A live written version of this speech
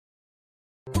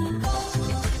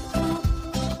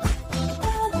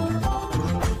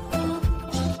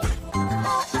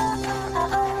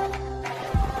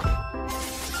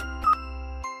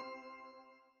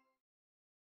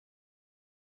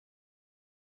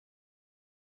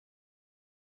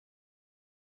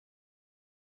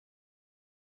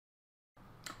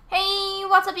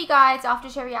what's up you guys?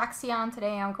 After Reaction.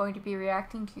 Today I'm going to be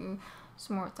reacting to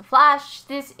some more of The Flash.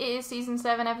 This is season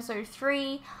 7 episode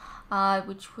 3,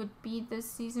 which would be the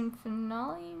season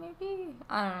finale maybe?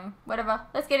 I don't know. Whatever.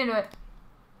 Let's get into it.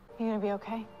 You gonna be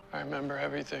okay? I remember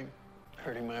everything.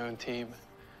 Hurting my own team.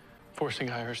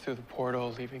 Forcing Iris through the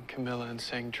portal, leaving Camilla and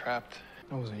Singh trapped.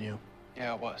 That wasn't you.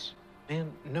 Yeah, it was.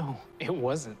 Man, no, it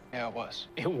wasn't. Yeah, it was.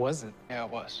 It wasn't. Yeah,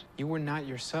 it was. You were not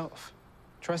yourself.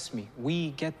 Trust me,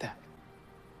 we get that.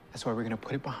 That's why we're gonna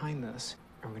put it behind us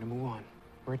and we're gonna move on.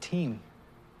 We're a team.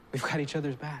 We've got each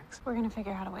other's backs. We're gonna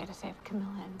figure out a way to save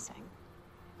Camilla and Singh.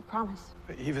 I promise.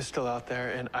 But Eva's still out there,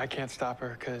 and I can't stop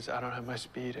her because I don't have my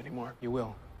speed anymore. You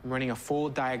will. I'm running a full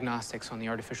diagnostics on the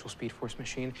artificial speed force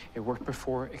machine. It worked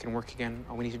before, it can work again.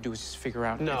 All we need to do is just figure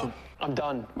out... No, I'm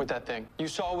done with that thing. You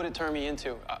saw what it turned me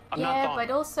into. I'm not done. Yeah, but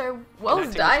also, Wells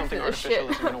Connecting to died for something this artificial shit.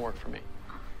 isn't gonna work for me.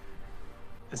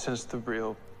 And since the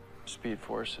real speed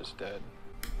force is dead.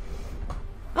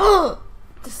 Oh,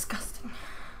 disgusting.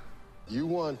 You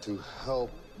want to help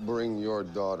bring your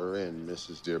daughter in,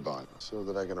 Mrs. Dearborn, so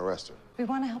that I can arrest her. We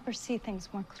want to help her see things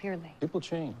more clearly. People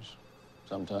change.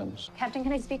 Sometimes. Captain,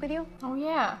 can I speak with you? Oh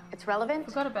yeah. It's relevant.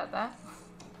 Forgot about that.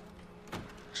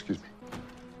 Excuse me.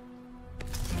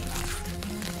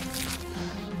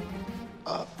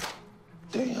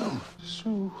 Damn.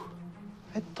 Sue,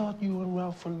 I thought you and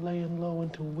Ralph were laying low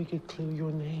until we could clear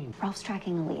your name. Ralph's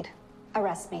tracking a lead.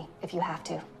 Arrest me if you have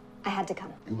to. I had to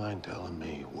come. You mind telling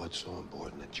me what's so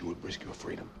important that you would risk your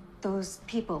freedom? Those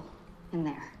people in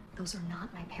there, those are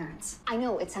not my parents. I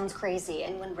know it sounds crazy,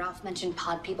 and when Ralph mentioned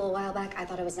pod people a while back, I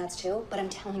thought it was nuts too, but I'm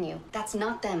telling you, that's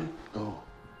not them. No,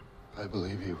 I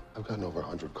believe you. I've gotten over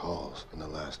 100 calls in the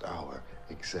last hour.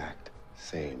 Exact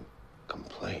same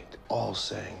complaint. All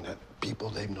saying that people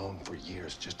they've known for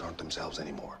years just aren't themselves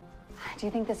anymore. Do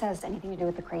you think this has anything to do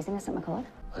with the craziness at McCullough?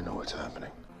 I know what's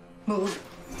happening. Move.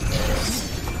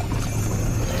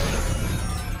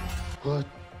 What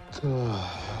the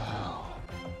hell?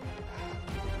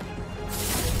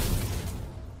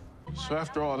 So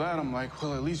after all that, I'm like,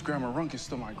 well, at least Grandma Runk is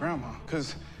still my grandma.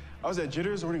 Because I was at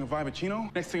Jitters ordering a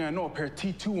Vibacino. Next thing I know, a pair of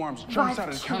T2 arms jumps out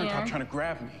of the countertop trying to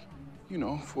grab me. You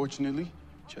know, fortunately,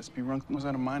 Chesapeake Runk knows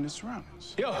how to mind his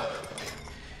surroundings. Yo!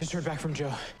 Just heard back from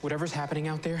Joe. Whatever's happening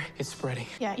out there, it's spreading.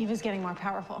 Yeah, Eva's getting more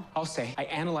powerful. I'll say, I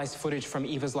analyzed footage from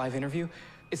Eva's live interview.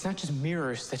 It's not just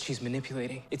mirrors that she's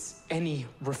manipulating. It's any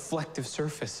reflective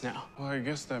surface now. Well, I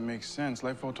guess that makes sense.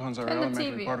 Light photons are Turn the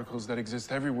elementary TV. particles that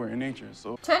exist everywhere in nature.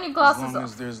 So Turn your glasses as long off.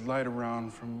 as there's light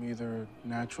around from either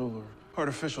natural or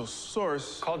artificial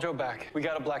source. Call Joe back. We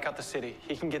gotta black out the city.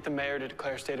 He can get the mayor to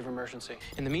declare a state of emergency.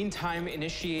 In the meantime,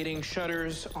 initiating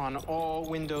shutters on all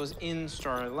windows in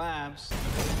Starlight Labs.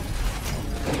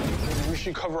 We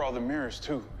should cover all the mirrors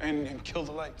too and kill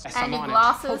the lights. Yes, I'm Any on it.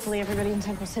 glasses? Hopefully everybody in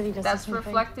Central City does That's the same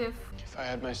thing. reflective. If I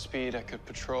had my speed, I could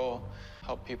patrol,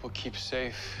 help people keep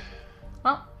safe.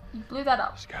 Well, you blew that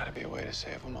up. There's gotta be a way to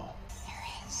save them all. There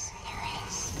is.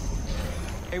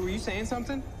 Hey, were you saying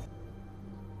something?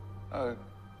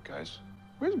 Guys,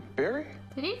 where's Barry?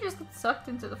 Did he just get sucked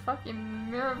into the fucking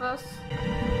mirrorverse?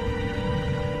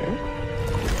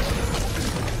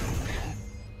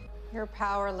 You're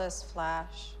powerless,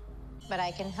 Flash, but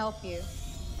I can help you.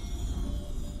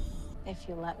 If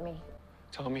you let me.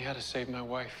 Tell me how to save my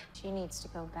wife. She needs to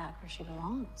go back where she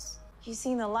belongs. You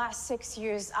see, in the last 6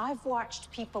 years, I've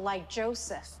watched people like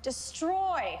Joseph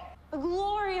destroy a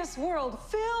glorious world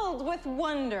filled with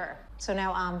wonder. So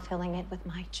now I'm filling it with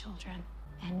my children,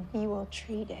 and we will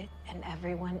treat it and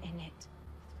everyone in it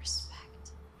with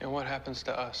respect. And what happens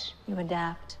to us? You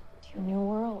adapt to your new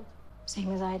world,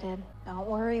 same as I did. Don't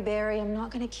worry, Barry, I'm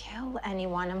not gonna kill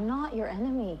anyone. I'm not your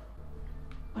enemy.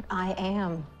 What I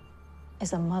am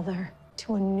is a mother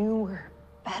to a newer,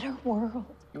 better world.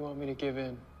 You want me to give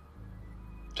in?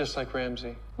 Just like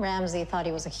Ramsey. Ramsey thought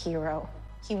he was a hero.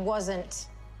 He wasn't.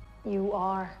 You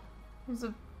are. He's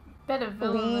a better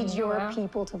villain Lead than you your are.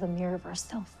 people to the Mirrorverse.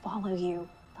 They'll follow you.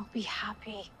 They'll be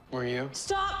happy. Were you?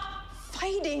 Stop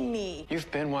fighting me! You've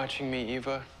been watching me,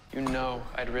 Eva. You know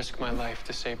I'd risk my life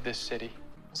to save this city.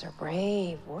 Those are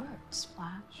brave words,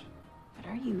 Flash. But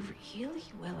are you really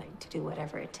willing to do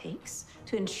whatever it takes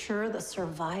to ensure the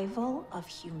survival of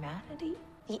humanity?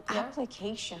 The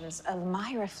applications of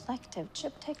my reflective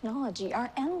chip technology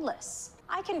are endless.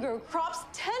 I can grow crops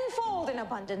tenfold in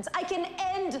abundance. I can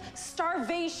end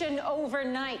starvation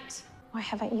overnight. Why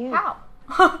haven't you? How?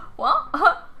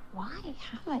 What? Why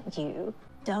haven't you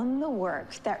done the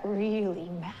work that really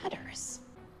matters?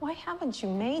 Why haven't you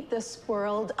made this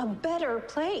world a better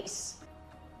place?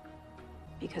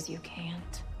 Because you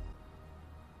can't.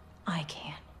 I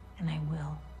can, and I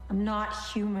will. I'm not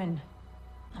human.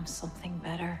 of something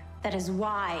better. That is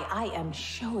why I am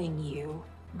showing you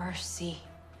mercy.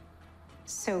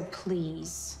 So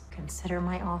please consider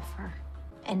my offer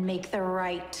and make the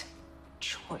right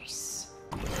choice.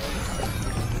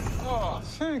 Oh,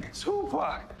 thanks,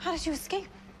 Tupac. How did you escape?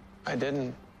 I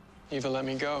didn't. Eva let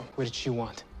me go What did she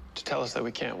want? to tell us that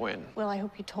we can't win. Well, I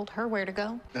hope you told her where to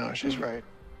go. No, she's right.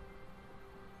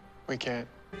 We can't.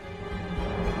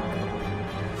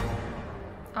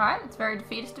 All right, it's very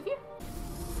defeatist of you.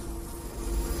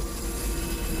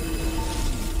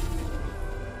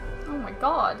 Oh my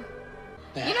god.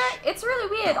 You know, it's really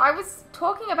weird. I was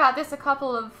talking about this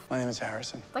My name is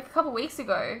Harrison. a couple weeks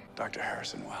ago. Dr.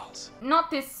 Harrison Wells.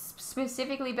 Not this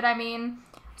specifically, but I mean,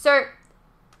 so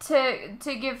to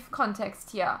give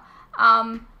context here,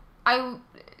 I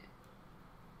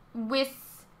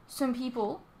with some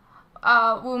people,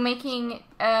 we were making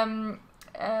a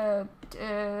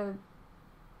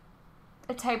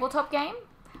tabletop game.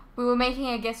 We were making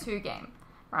a Guess Who game,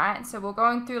 right? And so we're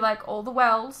going through like all the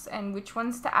wells and which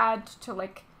ones to add to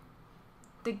like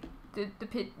the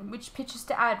which pitches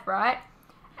to add, right?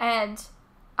 And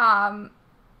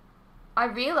I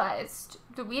realized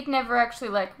that we'd never actually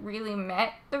like really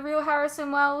met the real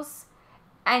Harrison Wells,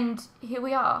 and here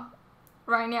we are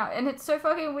right now, and it's so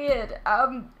fucking weird.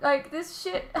 Like this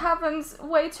shit happens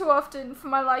way too often for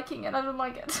my liking, and I don't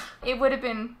like it. It would have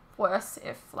been worse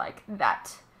if like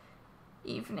that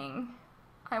evening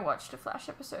I watched a Flash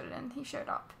episode and he showed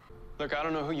up. Look, I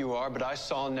don't know who you are, but I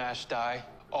saw Nash die.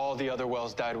 All the other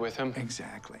Wells died with him.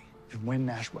 Exactly. And when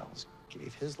Nash Wells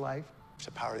gave his life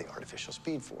to power the artificial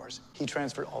speed force, he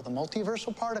transferred all the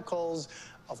multiversal particles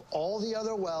of all the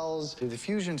other Wells to the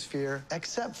fusion sphere,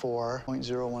 except for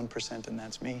 0.01%, and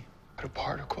that's me. How do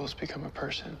particles become a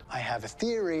person? I have a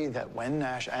theory that when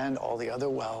Nash and all the other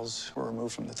Wells were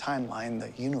removed from the timeline,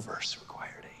 the universe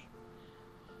required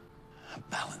a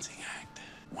balancing act.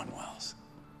 One Wells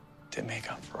to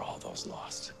make up for all those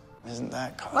lost. Isn't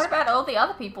that cosmic? What about all the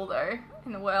other people though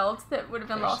in the world that would have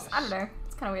been lost? I don't know.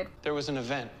 It's kind of weird. There was an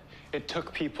event. It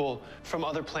took people from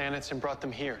other planets and brought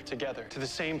them here together to the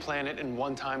same planet in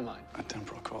one timeline. A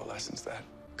temporal coalescence that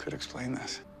could explain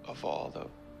this. Of all the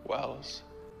Wells,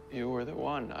 you were the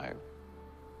one I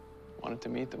wanted to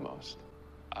meet the most.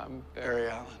 I'm Barry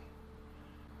Allen.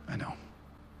 I know.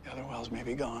 The other Wells may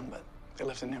be gone, but they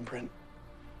left an imprint.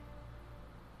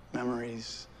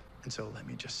 Memories. And so let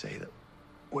me just say that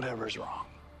whatever's wrong,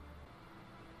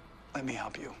 let me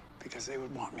help you, because they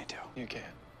would want me to. You can't.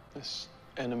 This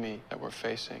enemy that we're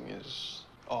facing is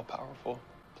all-powerful.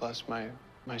 Plus, my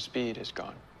speed is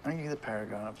gone. Aren't you the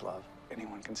paragon of love?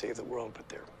 Anyone can save the world with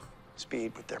their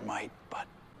speed, with their might, but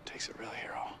it takes a real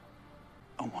hero,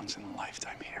 a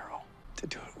once-in-a-lifetime hero, to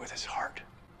do it with his heart.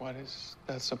 What is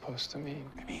that supposed to mean?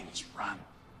 It means run,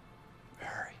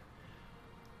 Barry.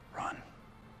 Run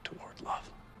toward love.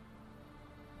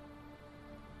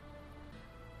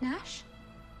 Nash?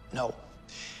 No.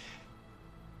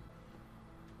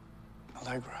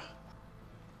 Allegra.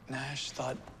 Nash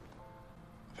thought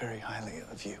very highly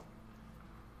of you.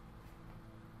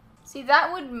 See,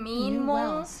 that would mean New more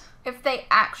Wells. if they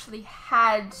actually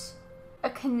had a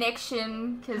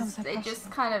connection, because How's that they possible?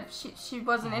 just kind of she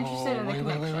wasn't interested in the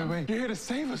connection. Wait. You're here to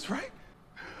save us, right?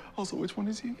 Also, which one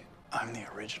is he again? I'm the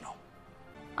original.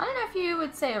 I don't know if you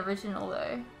would say original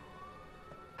though.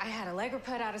 I had Allegra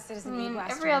put out a I citizen mean, lead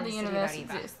last every year other in the city universe about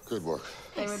Eva. exists. Good work.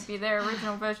 They would be their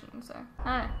original version, so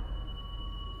I don't know.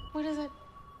 What is it?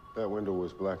 That window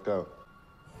was blacked out.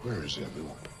 Where is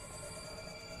everyone?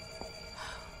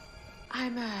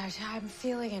 I'm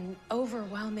feeling an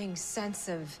overwhelming sense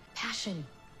of passion,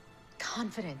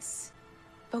 confidence,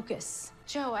 focus.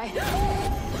 Joe,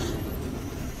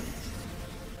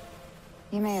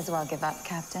 You may as well give up,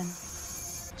 Captain.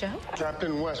 Joe?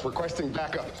 Captain West requesting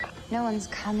backup. No one's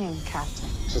coming, Captain.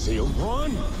 Cecile,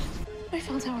 run! My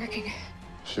phone's not working.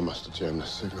 She must have jammed the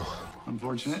signal.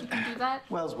 Unfortunate. Do that.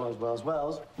 Wells,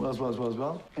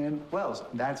 and Wells.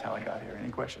 That's how I got here.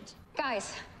 Any questions?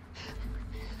 Guys,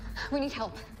 we need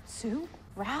help. Sue?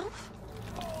 Ralph?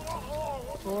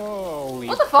 Holy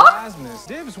What the fuck? plasmas.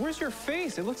 Dibs, where's your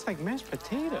face? It looks like mashed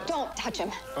potatoes. Don't touch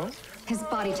him. Oh? His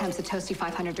body temp's a toasty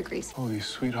 500 degrees. Holy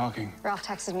sweet Hawking. Ralph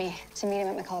texted me to meet him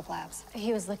at McCullough Labs.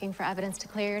 He was looking for evidence to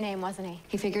clear your name, wasn't he?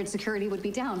 He figured security would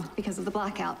be down because of the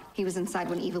blackout. He was inside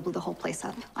when Eva blew the whole place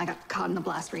up. I got caught in the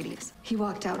blast radius. He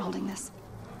walked out holding this.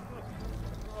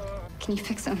 Can you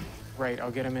fix him? Right,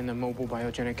 I'll get him in the mobile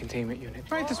biogenic containment unit.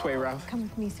 Right this way, Ralph. Come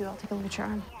with me, Sue. I'll take a look at your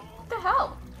arm. What the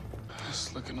hell?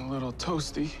 It's looking a little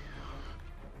toasty.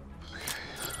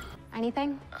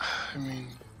 Anything? I mean,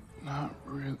 not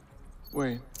really.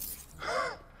 Wait.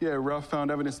 Yeah, Ralph found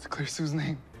evidence to clear Sue's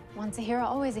name. Once a hero,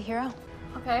 always a hero.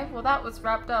 Okay, well that was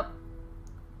wrapped up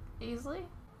easily.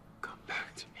 Come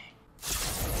back to me.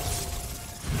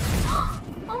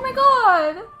 Oh my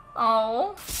god!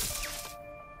 Oh.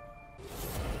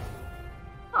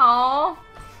 Oh.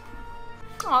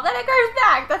 Oh, that Echo's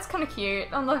back. That's kind of cute.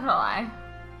 I'm not gonna lie.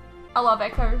 I love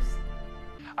Echoes.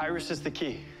 Iris is the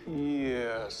key.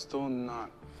 Yeah, still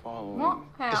not following. What?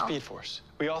 The How? Speed Force.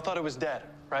 We all thought it was dead,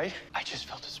 right? I just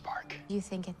felt a spark. You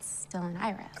think it's still an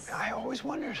Iris? I always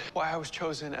wondered why I was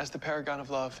chosen as the paragon of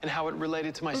love and how it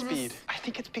related to my Is speed. this- I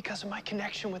think it's because of my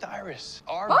connection with Iris.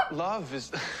 Our What? love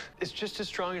is just as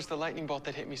strong as the lightning bolt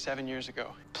that hit me 7 years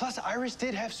ago. Plus, Iris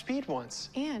did have speed once.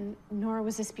 And Nora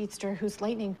was a speedster whose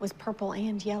lightning was purple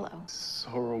and yellow.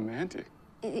 So romantic.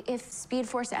 If Speed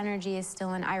Force energy is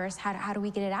still in Iris, how do we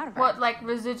get it out of her? What, like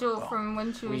residual from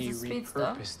when she was We a speedster?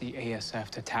 repurpose the ASF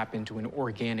to tap into an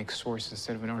organic source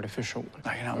instead of an artificial one.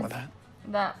 I can help with that.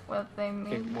 That what they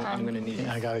mean. Okay, well, I'm gonna need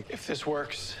Yeah, I got it. If this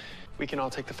works, we can all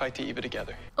take the fight to Eva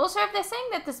together. Also, if they're saying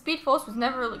that the Speed Force was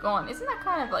never really gone, isn't that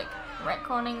kind of like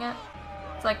retconning it?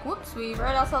 It's like, whoops, we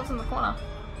wrote ourselves in the corner.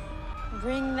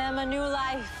 Bring them a new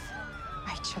life,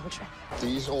 my children.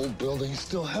 These old buildings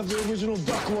still have the original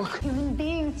ductwork. Human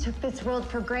beings took this world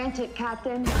for granted,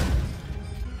 Captain.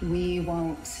 We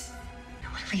won't.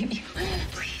 I want to leave you.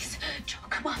 Please, Joe,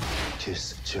 come on.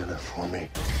 Kiss Jenna for me.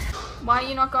 Why are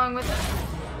you not going with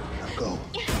it? Now go.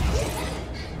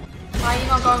 Why are you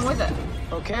not going with it?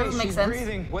 Okay, That doesn't make she's sense.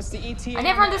 breathing. What's the ETA? I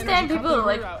never on the understand energy people who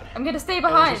are coupling like, reroute? I'm gonna stay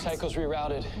behind. Energy cycles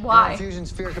rerouted. Why? Fusion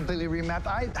sphere completely remapped.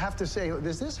 I have to say,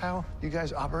 is this how you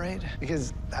guys operate?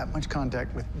 Because that much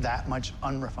contact with that much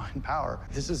unrefined power,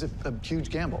 this is a huge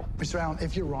gamble. Mr. Allen,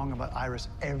 if you're wrong about Iris,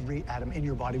 every atom in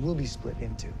your body will be split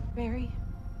into. Barry.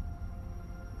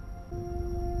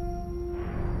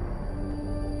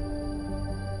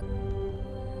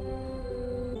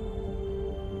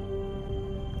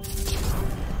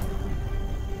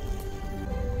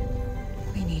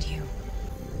 We need you.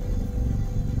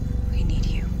 We need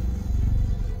you.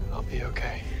 I'll be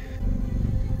okay.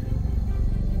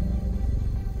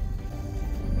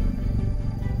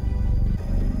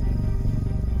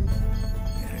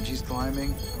 Energy's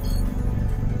climbing.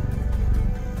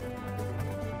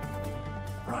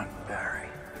 Run, Barry.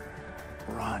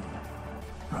 Run.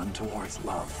 Run towards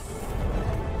love.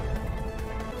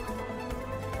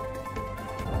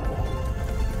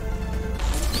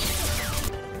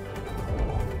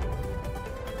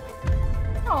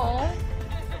 Oh.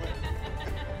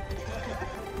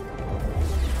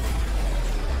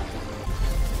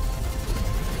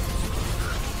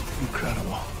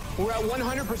 Incredible. We're at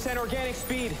 100% organic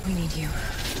speed. We need you.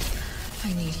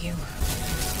 I need you.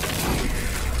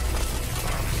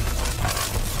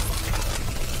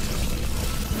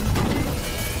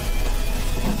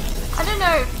 I don't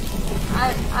know.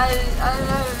 I don't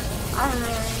know. I don't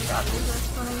know about this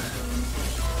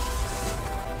explanation.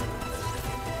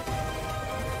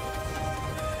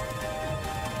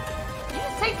 You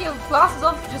just take your glasses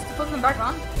off just to put them back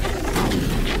on.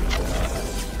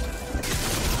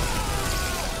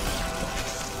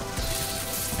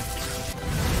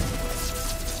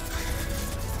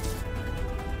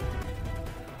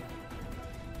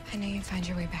 I know you'd find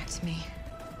your way back to me.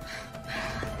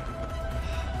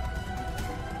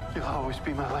 You'll always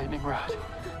be my lightning rod.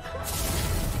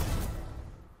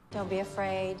 Don't be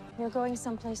afraid. You're going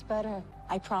someplace better.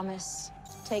 I promise.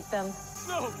 Take them.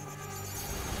 No!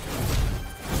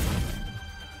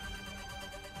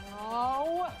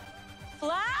 No!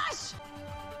 Flash!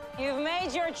 You've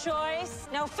made your choice.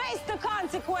 Now face the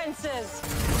consequences!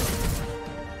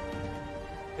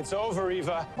 It's over,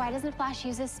 Eva. Why doesn't Flash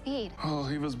use his speed? Oh,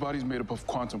 Eva's body's made up of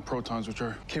quantum protons, which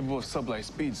are capable of sublight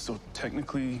speeds, so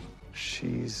technically...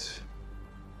 She's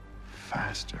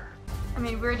faster. I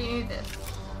mean, we already knew this,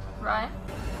 right?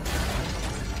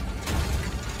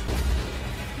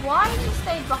 Why you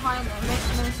stayed behind them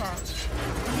makes no sense.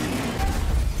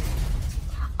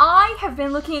 I have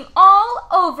been looking all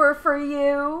over for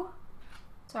you.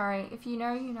 Sorry, if you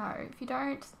know, you know. If you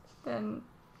don't, then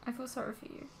I feel sorry for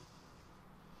you.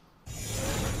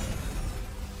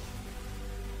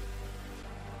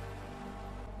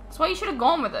 That's why you should have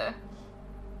gone with her.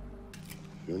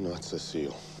 You're not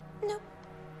Cecile. Nope.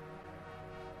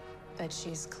 But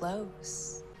she's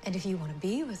close. And if you want to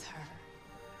be with her,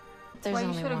 there's Why you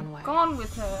only should one way. have gone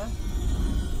with her.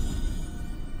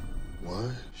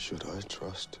 Why should I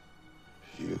trust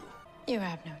you? You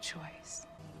have no choice.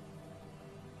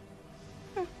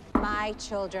 My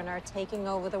children are taking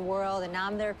over the world, and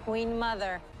I'm their queen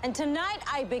mother. And tonight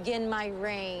I begin my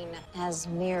reign as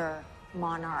Mirror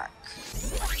Monarch.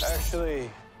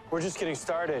 Actually, we're just getting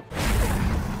started.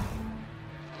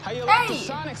 How you like the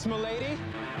Sonics, milady?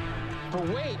 But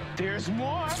wait, there's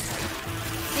more.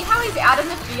 See how he's out in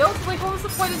the field? Like, what was the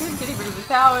point of him getting rid of his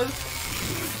powers?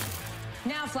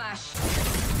 Now, Flash.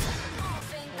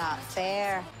 Not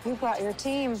fair. You brought your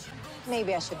team.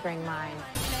 Maybe I should bring mine.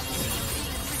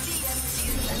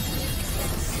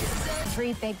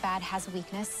 3 Big Bad has a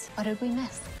weakness. What did we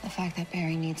miss? The fact that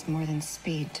Barry needs more than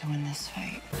speed to win this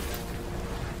fight.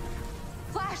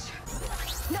 Flash!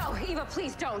 No, Eva,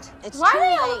 please don't. It's Why too are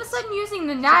they all late. of a sudden using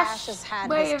the Flash Nash has had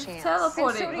way his of chance. teleporting?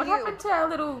 And so do What you. happened to our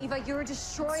little Eva, you're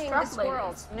destroying extrapolating? this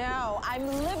world. No, I'm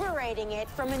liberating it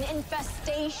from an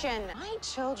infestation. My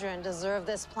children deserve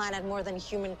this planet more than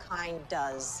humankind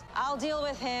does. I'll deal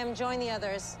with him. Join the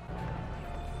others.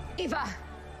 Eva!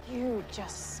 You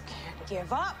just can't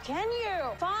give up, can you?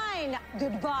 Fine.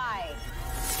 Goodbye.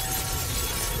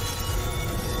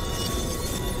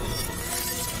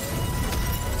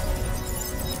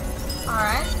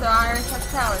 Alright, so Iris has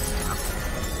powers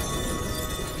now.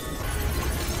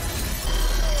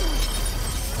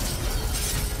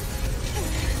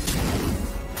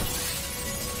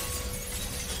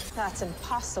 That's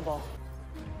impossible.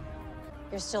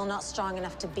 You're still not strong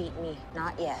enough to beat me.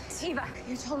 Not yet. Eva,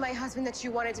 you told my husband that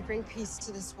you wanted to bring peace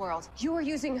to this world. You were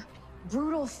using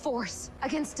brutal force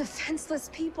against defenseless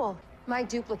people. My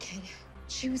duplicate,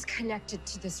 she was connected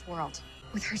to this world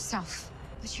with herself.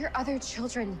 But your other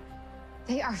children,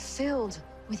 they are filled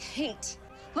with hate.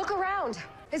 Look around.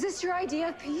 Is this your idea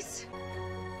of peace?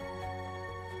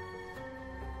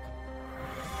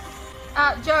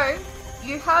 Joe,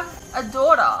 you have a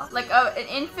daughter, like an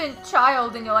infant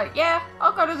child, and you're like, yeah,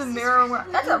 I'll go to the mirror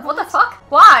and that's what the fuck?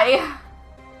 Why?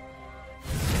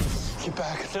 Get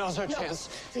back. Now's our chance.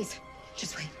 Please,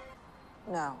 just wait.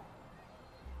 No.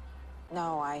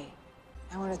 No, I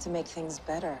wanted to make things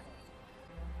better.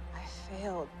 I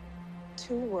failed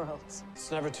 2 worlds.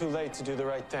 It's never too late to do the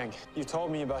right thing. You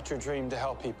told me about your dream to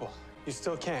help people. You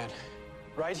still can.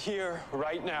 Right here,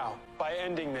 right now, by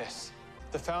ending this.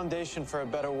 The foundation for a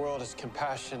better world is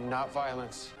compassion, not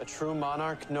violence. A true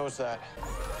monarch knows that.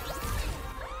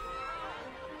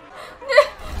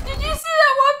 Did you see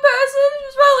that one person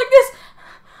who's like this?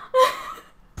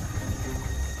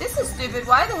 This is stupid.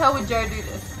 Why the hell would Joe do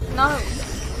this? No.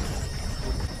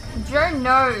 Joe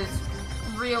knows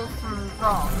real from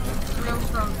wrong. Real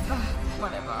from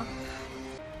whatever.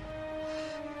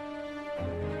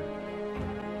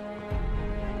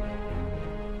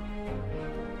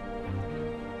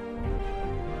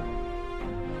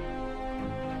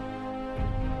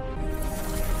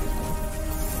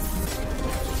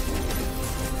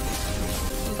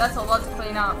 That's a lot to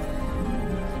clean up.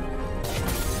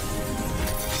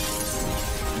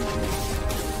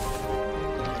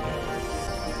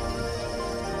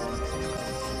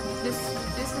 This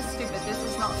is stupid. This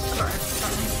is not correct.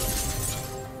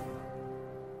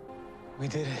 We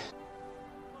did it.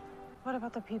 What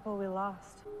about the people we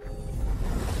lost?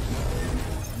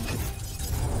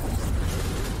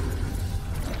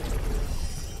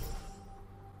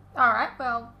 Alright,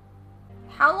 well,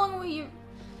 how long were you...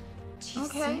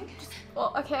 Okay.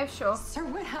 Well, okay, sure. Sir,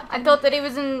 what happened? I thought that he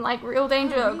was in, like, real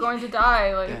danger of going to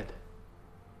die, like... Dead.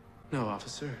 No,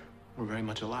 officer. We're very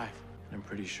much alive. And I'm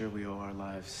pretty sure we owe our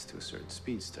lives to a certain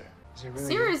speedster. Is it really?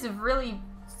 Series of really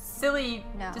silly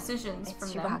decisions it's from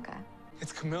them. Chewbacca.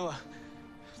 It's Camilla,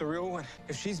 the real one.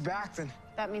 If she's back, then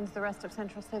That means the rest of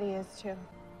Central City is too.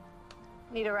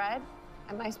 Need a ride?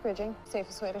 I'm ice bridging.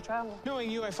 Safest way to travel. knowing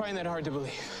you, I find that hard to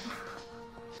believe.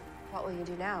 What will you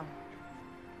do now?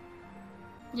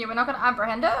 Yeah, we're not gonna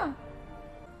apprehend her?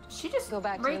 She just Go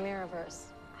back to the Mirrorverse.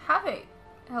 have it.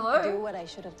 Hello? Do what I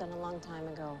should have done a long time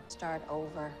ago. Start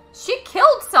over. She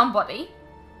killed somebody.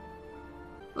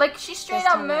 Like, she straight This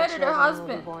up time my murdered her children will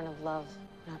be husband. born of love,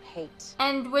 not hate.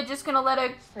 And we're just gonna let her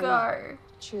Free. go.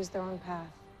 Choose their own path.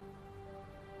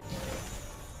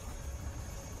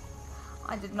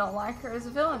 I did not like her as a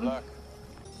villain. Luck.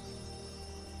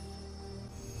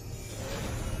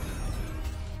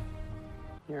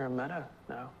 You're a meta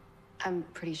now. I'm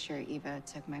pretty sure Eva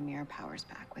took my mirror powers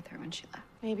back with her when she left.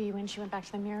 Maybe when she went back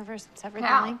to the Mirrorverse, it's everything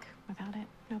How? Link. Without it,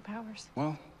 no powers.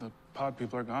 Well, the pod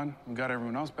people are gone. We got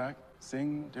everyone else back.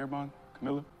 Sing, Dearbon,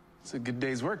 Camilla. It's a good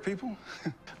day's work, people.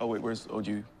 Oh, wait, where's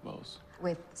OG Wells?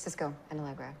 With Cisco and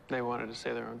Allegra. They wanted to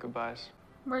say their own goodbyes.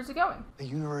 Where's it going? The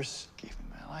universe gave me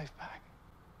my life back.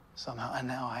 Somehow, and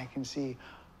now I can see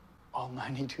all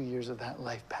 92 years of that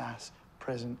life past,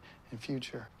 present, and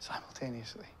future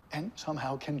simultaneously. And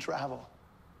somehow can travel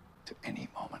to any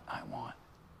moment I want.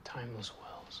 Timeless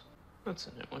Wells. That's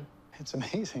a new one. It's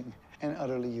amazing and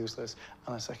utterly useless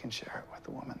unless I can share it with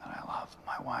the woman that I love,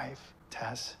 my wife,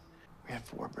 Tess. We had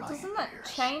 4 brilliant Doesn't that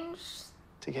years. change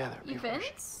together.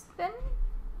 Events, then?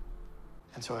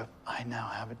 And so if I now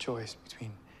have a choice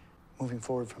between moving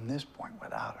forward from this point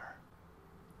without her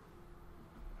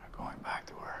or going back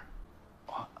to her,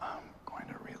 well, I'm going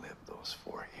to relive those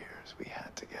 4 years we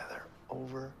had together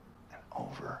over and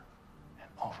over and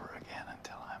over again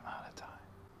until I'm out of time.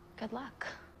 Good luck.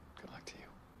 Good luck to you.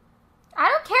 I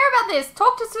don't care about this.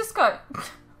 Talk to Cisco. I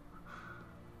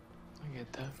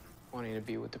get that. Wanting to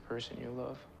be with the person you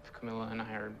love. If Camilla and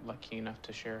I are lucky enough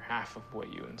to share half of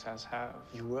what you and Sass have.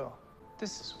 You will.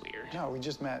 This is weird. No, we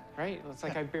just met. Right? It's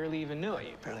like I barely even know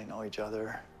you. Barely know each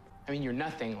other. I mean, you're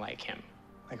nothing like him.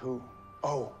 Like who?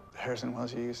 Oh, Harrison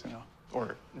Wells you used to know.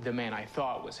 Or the man I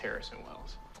thought was Harrison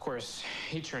Wells. Of course,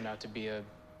 he turned out to be a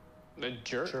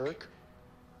jerk. Jerk?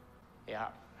 Yeah.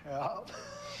 Yeah.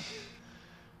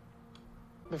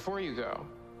 Before you go,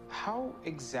 how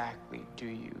exactly do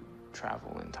you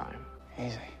travel in time?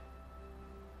 Easy.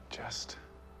 Just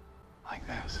like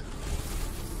this.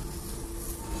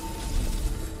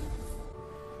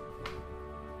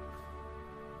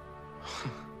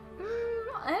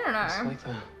 I don't know. Just like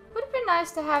that. Would have been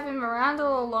nice to have him around a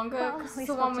little longer, Well, because we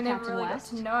it's the spoke one we to never Captain really got West.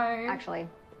 to know. Actually,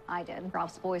 I did.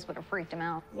 Ralph's voice would have freaked him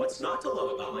out. What's not to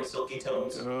love about my silky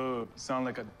tones? Ooh, sound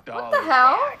like a dolly. What the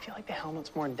hell? I feel like the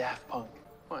helmet's more Daft Punk.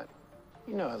 What?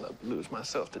 You know I love to lose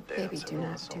myself to dance. Baby, do every not,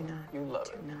 once in a do while. not, You love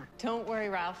do it. not. Don't worry,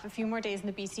 Ralph. A few more days in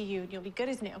the BCU, and you'll be good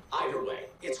as new. Either way,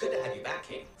 it's good to have you back,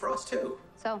 King. For us, too.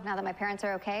 So now that my parents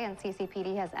are okay and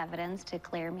CCPD has evidence to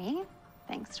clear me,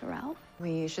 thanks to Ralph.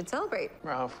 We should celebrate.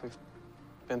 Ralph, we've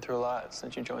been through a lot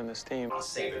since you joined this team. I'll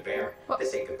save it, Bear. What?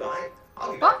 This ain't goodbye.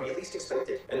 I'll be What? back when you least expect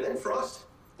it. And then, Frost,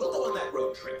 we'll go on that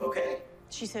road trip, okay?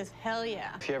 She says, hell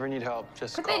yeah. If you ever need help,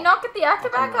 just Could call. they not get the actor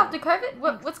I'll back come after COVID?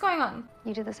 What's going on?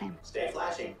 You do the same. Stay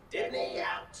flashing. Disney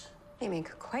out. They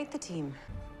make quite the team.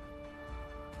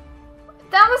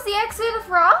 That was the exit of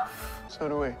Ralph? So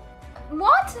do we.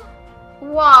 What?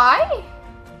 Why?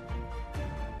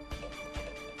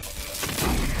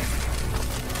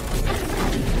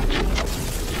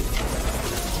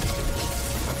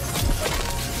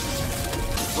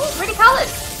 Ooh, pretty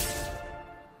colors.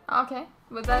 Okay,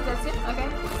 but that's it. Okay,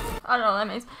 I don't know what that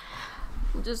means.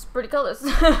 Just pretty colors.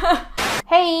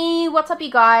 Hey, what's up, you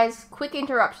guys? Quick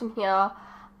interruption here.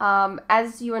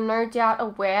 As you are no doubt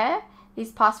aware,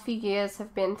 these past few years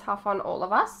have been tough on all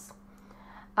of us.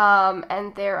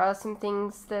 And there are some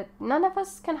things that none of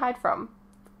us can hide from.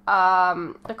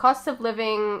 The cost of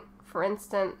living, for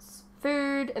instance,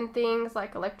 food and things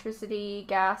like electricity,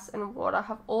 gas, and water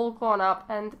have all gone up,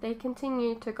 and they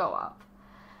continue to go up.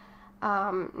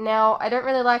 Now, I don't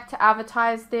really like to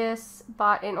advertise this,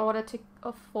 but in order to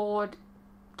afford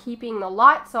keeping the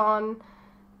lights on,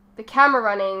 the camera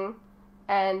running,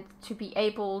 and to be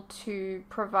able to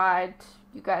provide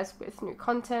you guys with new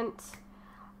content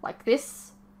like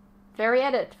this very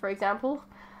edit, for example,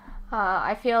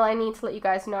 I feel I need to let you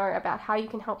guys know about how you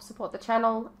can help support the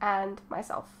channel and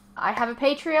myself. I have a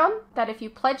Patreon that if you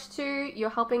pledge to, you're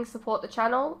helping support the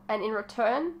channel, and in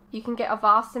return, you can get a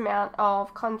vast amount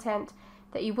of content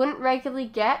that you wouldn't regularly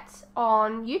get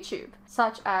on YouTube,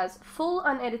 such as full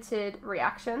unedited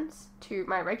reactions to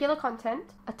my regular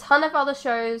content, a ton of other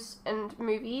shows and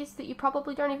movies that you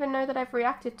probably don't even know that I've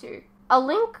reacted to. A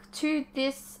link to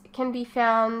this can be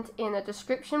found in the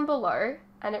description below,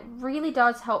 and it really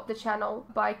does help the channel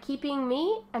by keeping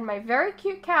me and my very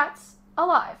cute cats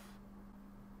alive.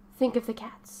 Think of the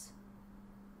cats.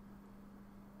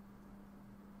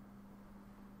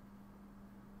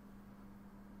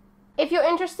 If you're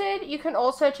interested, you can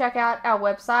also check out our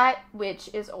website, which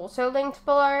is also linked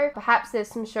below. Perhaps there's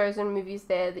some shows and movies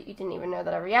there that you didn't even know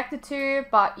that I reacted to,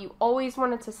 but you always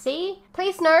wanted to see.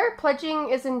 Please know, pledging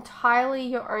is entirely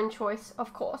your own choice,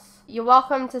 of course. You're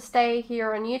welcome to stay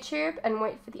here on YouTube and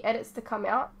wait for the edits to come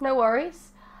out. No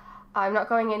worries. I'm not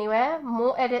going anywhere.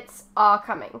 More edits are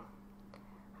coming.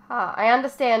 I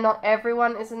understand not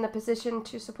everyone is in the position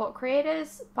to support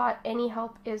creators, but any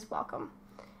help is welcome.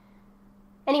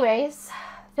 Anyways,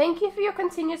 thank you for your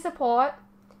continued support,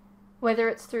 whether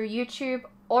it's through YouTube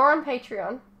or on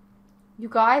Patreon. You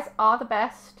guys are the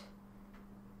best.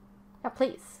 Now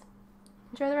please,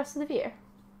 enjoy the rest of the video.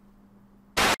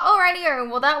 Alrighty,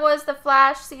 well that was The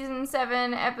Flash Season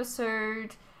 7,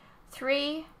 Episode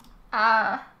 3.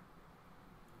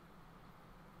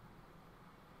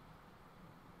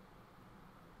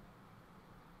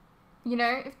 You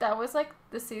know, if that was like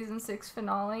the Season 6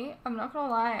 finale, I'm not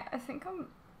gonna lie, I think I'm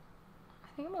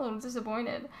a little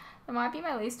disappointed. It might be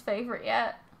my least favorite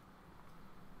yet.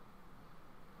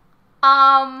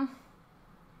 I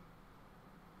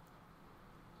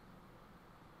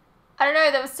don't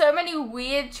know, there were so many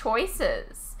weird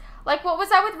choices. Like, what was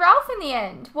that with Ralph in the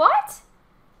end? What?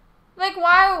 Like,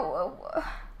 why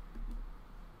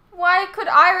could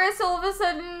Iris all of a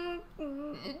sudden...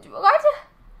 What?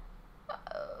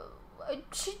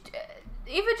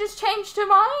 Eva just changed her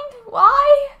mind?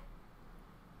 Why?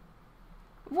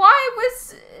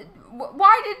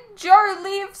 Why did Joe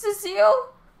leave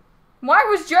Cecile? Why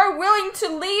was Joe willing to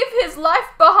leave his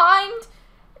life behind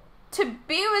to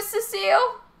be with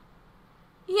Cecile?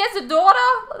 He has a daughter,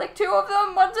 like 2 of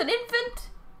them, one's an infant.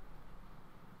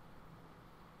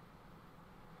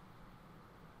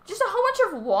 Just a whole bunch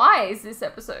of whys this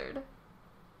episode.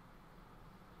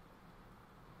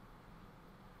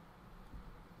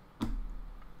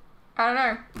 I don't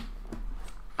know.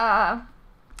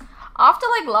 After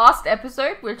like last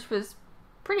episode, which was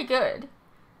pretty good,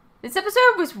 this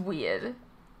episode was weird.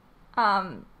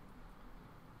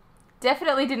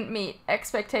 Definitely didn't meet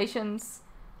expectations.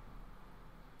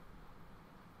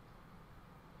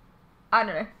 I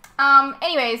don't know.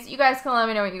 Anyways, you guys can let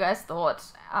me know what you guys thought.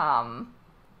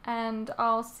 And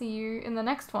I'll see you in the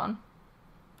next one.